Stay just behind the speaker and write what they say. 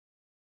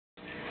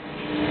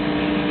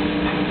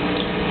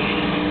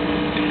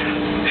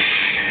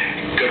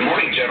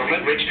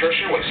Rich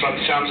Kirshner with Sun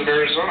Sounds of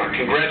Arizona.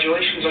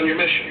 Congratulations on your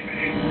mission.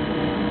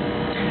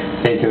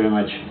 Thank you very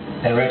much.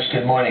 And Rich,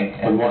 good morning.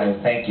 Good morning.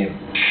 Thank you.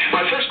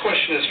 My first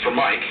question is for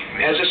Mike.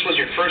 As this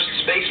was your first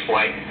space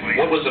flight,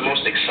 what was the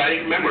most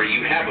exciting memory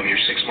you have of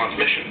your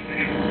 6-month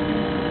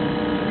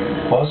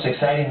mission? Most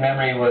exciting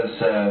memory was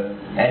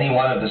any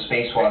one of the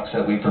spacewalks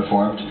that we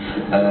performed.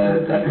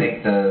 I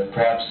think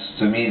perhaps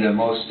to me the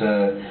most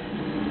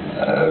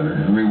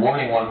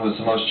rewarding one was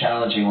the most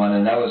challenging one,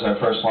 and that was our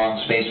first long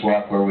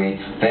spacewalk where we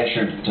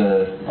ventured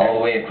all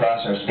the way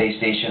across our space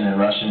station in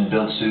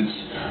Russian-built suits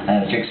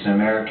and fixed an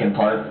American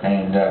part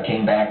and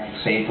came back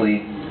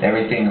safely,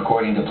 everything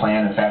according to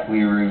plan. In fact,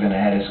 we were even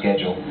ahead of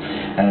schedule.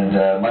 And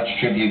much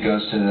tribute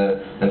goes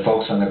to the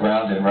folks on the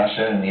ground in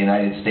Russia and the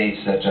United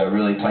States that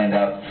really planned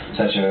out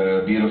such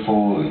a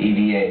beautiful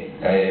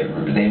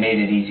EVA. They made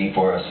it easy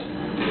for us.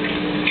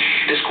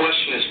 This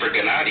question is for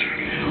Gennady.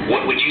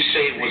 What would you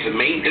say was the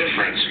main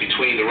difference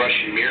between the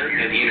Russian Mir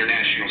and the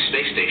International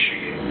Space Station?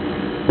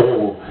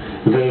 Oh,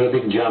 very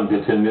big jump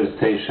between Mir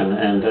Station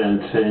and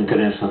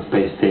International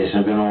Space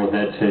Station. We know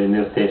that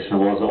Mir Station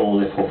was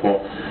only for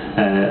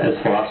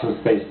Russian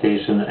Space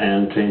Station,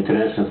 and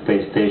International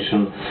Space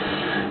Station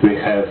we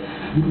have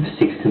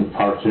 16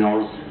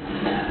 partners,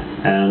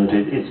 and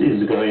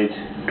it's great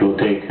to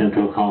take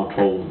into account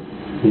all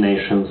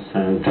nations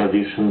and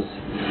traditions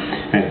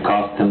and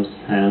customs,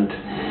 and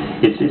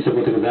it's a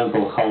good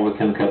example how we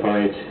can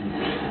cooperate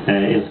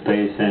in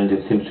space, and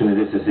it seems to me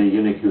this is a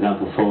unique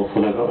example for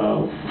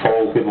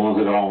all people on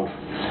the ground,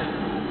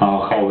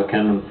 how we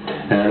can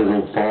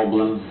resolve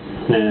problems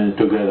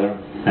together,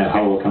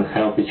 how we can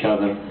help each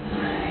other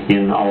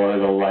in our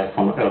real life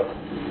on Earth.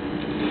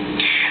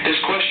 This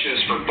question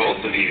is for both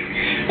of you.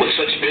 With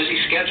such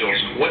busy schedules,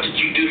 what did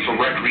you do for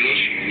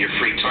recreation in your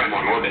free time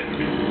on orbit?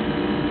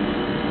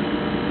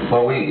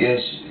 Well,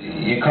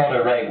 you called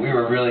it right. We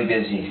were really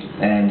busy,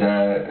 and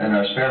in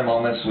our spare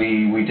moments,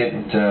 we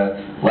didn't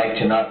like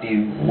to not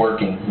be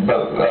working.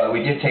 But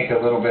we did take a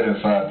little bit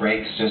of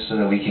breaks just so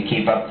that we could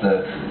keep up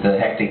the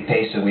hectic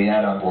pace that we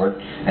had on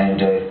board, and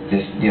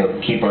just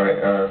keep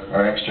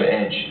our extra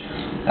edge.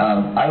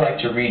 I like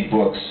to read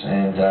books,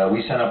 and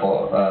we sent up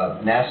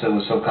NASA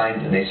was so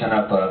kind. They sent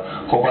up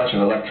a whole bunch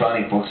of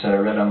electronic books that I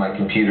read on my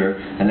computer,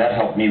 and that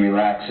helped me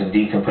relax and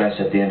decompress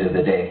at the end of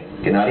the day.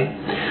 Gennady?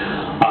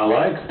 I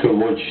like to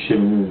watch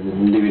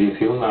DVD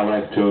film. I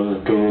like to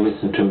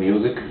listen to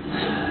music,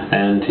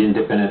 and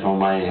independent on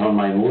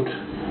my mood.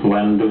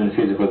 When doing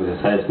physical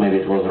exercise, maybe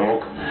it was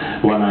rock.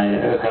 When I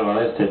have a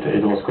rest,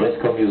 it was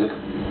classical music.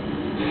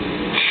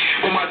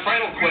 Well, my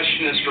final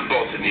question is for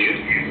both of you.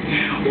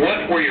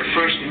 What were your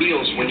first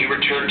meals when you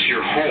returned to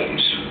your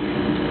homes?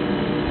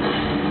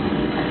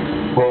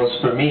 Well, as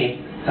for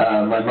me,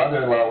 my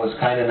mother-in-law was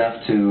kind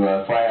enough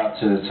to fly out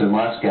to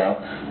Moscow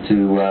to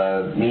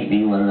meet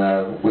me when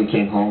we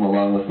came home,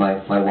 along with my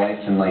wife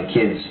and my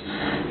kids.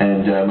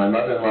 And my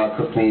mother-in-law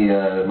cooked me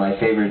my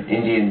favorite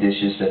Indian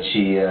dishes that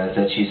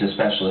she's a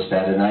specialist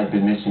at, and I've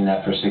been missing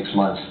that for 6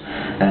 months.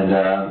 And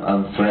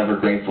I'm forever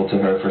grateful to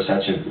her for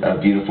such a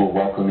beautiful,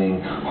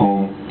 welcoming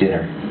home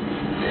dinner.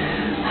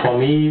 For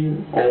me,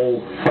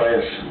 all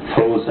fresh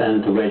fruits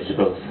and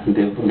vegetables,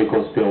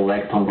 because we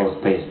lacked on board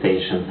space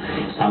station.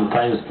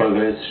 Sometimes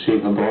Progress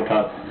ship brought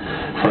up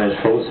fresh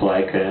fruits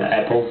like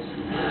apples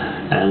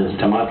and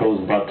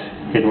tomatoes, but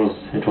it was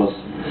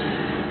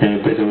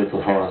pretty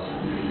little for us.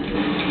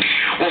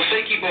 Well,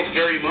 thank you both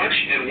very much,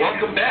 and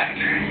welcome back.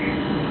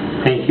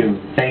 Thank you.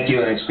 Thank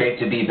you, and it's great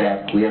to be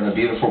back. We have a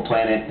beautiful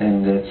planet,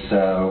 and it's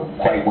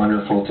quite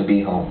wonderful to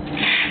be home.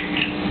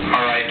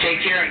 All right,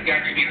 take care, and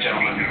Godspeed,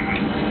 gentlemen.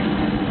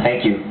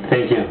 Thank you.